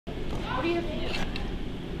What do you have to do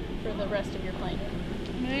for the rest of your plane?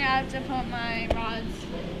 Maybe I have to put my rods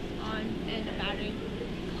on and the battery.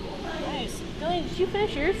 Nice. Delaney, did you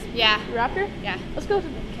finish yours? Yeah. Your Raptor? Yeah. Let's go to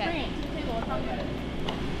the Okay. table. We'll talk about it.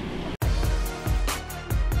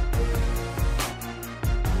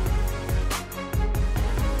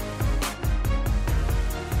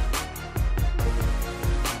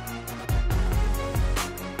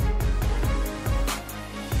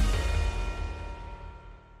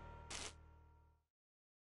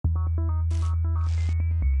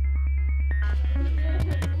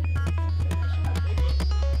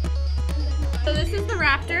 So this is the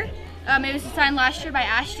Raptor. It was designed last year by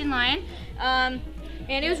Ashton Lyon. And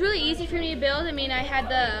it was really easy for me to build. I mean, I had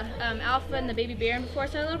the Alpha and the Baby Baron before,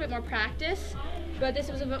 so I had a little bit more practice. But this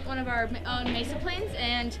was one of our own Mesa planes,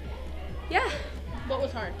 and yeah. What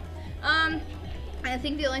was hard? I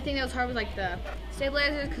think the only thing that was hard was like the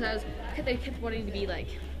stabilizers, because they kept wanting to be like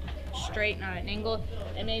straight, not at an angle,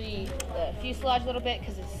 and maybe the fuselage a little bit,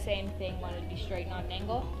 because it's the same thing, wanted to be straight, not an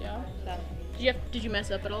angle. Yeah. So. Did you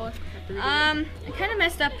mess up at all? I kind of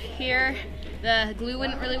messed up here. The glue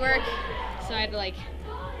wouldn't really work, so I had to like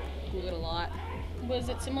glue it a lot. Was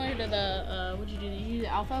it similar to the, what did you do? Did you use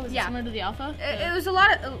the Alpha? Was it Yeah. similar to the Alpha? It was a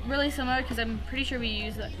lot of, really similar, because I'm pretty sure we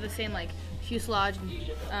used the same like fuselage,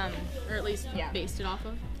 and, Or at least yeah. based it off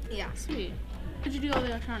of? yeah. Sweet. Did you do all the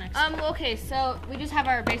electronics? Well, okay, so we just have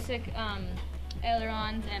our basic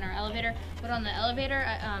ailerons and our elevator, but on the elevator,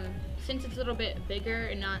 since it's a little bit bigger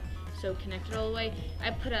and not so connected all the way, I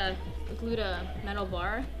glued a metal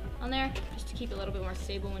bar on there just to keep it a little bit more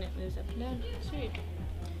stable when it moves up and down. Sweet.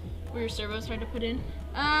 Were your servos hard to put in?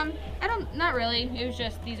 Not really. It was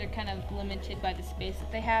just these are kind of limited by the space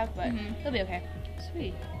that they have, but they'll be okay.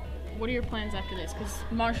 Sweet. What are your plans after this? Because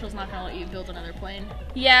Marshall's not gonna let you build another plane.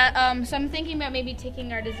 Yeah. So I'm thinking about maybe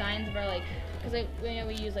taking our designs of our because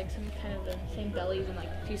we use like some kind of the same bellies and like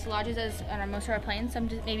fuselages as on most of our planes. So I'm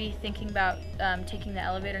just maybe thinking about taking the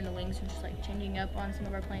elevator and the wings and just like changing up on some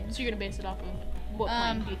of our planes. So you're gonna base it off of what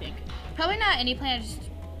plane do you think? Probably not any plane.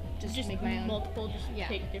 Just Make my own. Multiple, just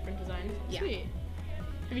take different designs. Yeah. Sweet.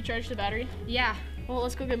 Have you charged the battery? Yeah. Well,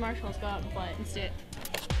 let's go get Marshall. Let's go out and fly it. Let's do it.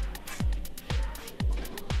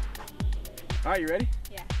 All right, you ready?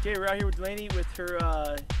 Yeah. Okay, we're out here with Delaney with her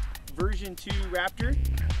version 2 Raptor.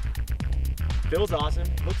 Feels awesome,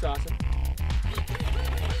 looks awesome.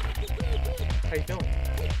 How you feeling?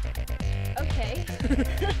 Okay.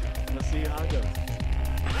 Let's see how it goes.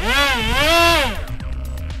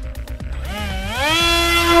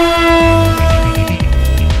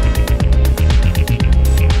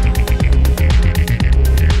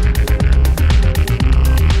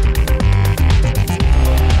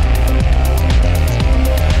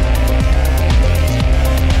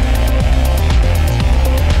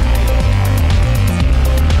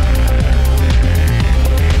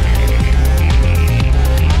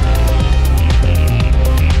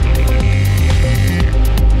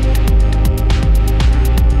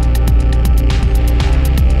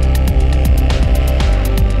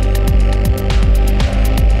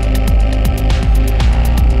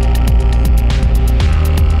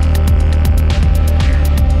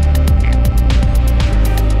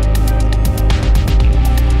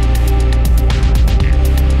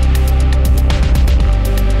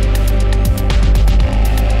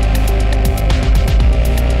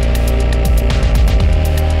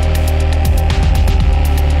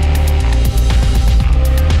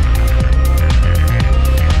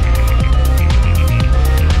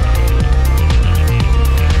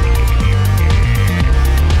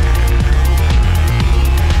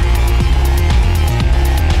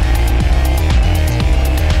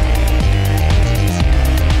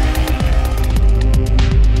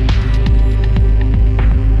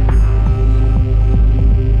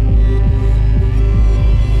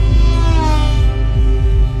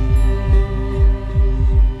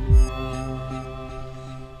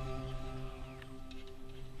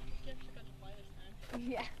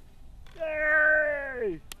 Yeah.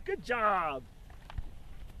 Yay! Good job!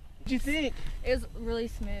 What'd you think? It was really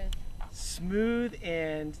smooth. Smooth,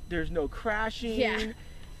 and there's no crashing. Yeah.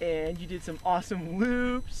 And you did some awesome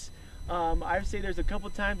loops. I would say there's a couple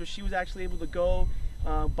times where she was actually able to go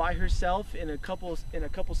by herself in a couple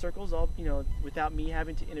circles, all without me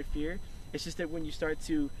having to interfere. It's just that when you start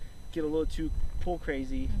to get a little too pull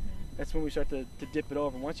crazy, that's when we start to dip it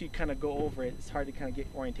over. Once you kind of go over it, it's hard to kind of get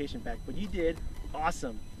orientation back. But you did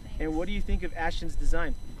awesome. Thanks. And what do you think of Ashton's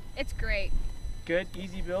design? It's great. Good,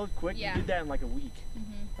 easy build, quick. Yeah. You did that in like a week.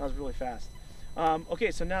 That was really fast.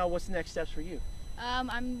 Okay, so now what's the next steps for you?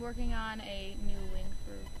 I'm working on a new wing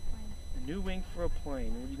for a plane. A new wing for a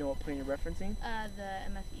plane. Do you know what plane you're referencing? The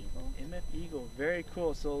MF Eagle. MF Very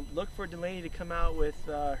cool. So look for Delaney to come out with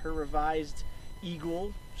her revised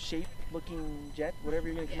eagle shape looking jet, whatever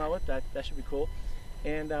you're going to come out with. That should be cool.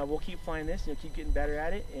 And we'll keep flying this, keep getting better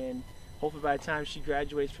at it, and hopefully by the time she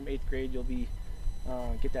graduates from 8th grade, you'll be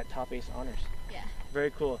get that top ace honors. Yeah. Very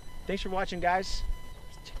cool. Thanks for watching, guys.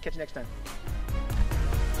 Catch you next time.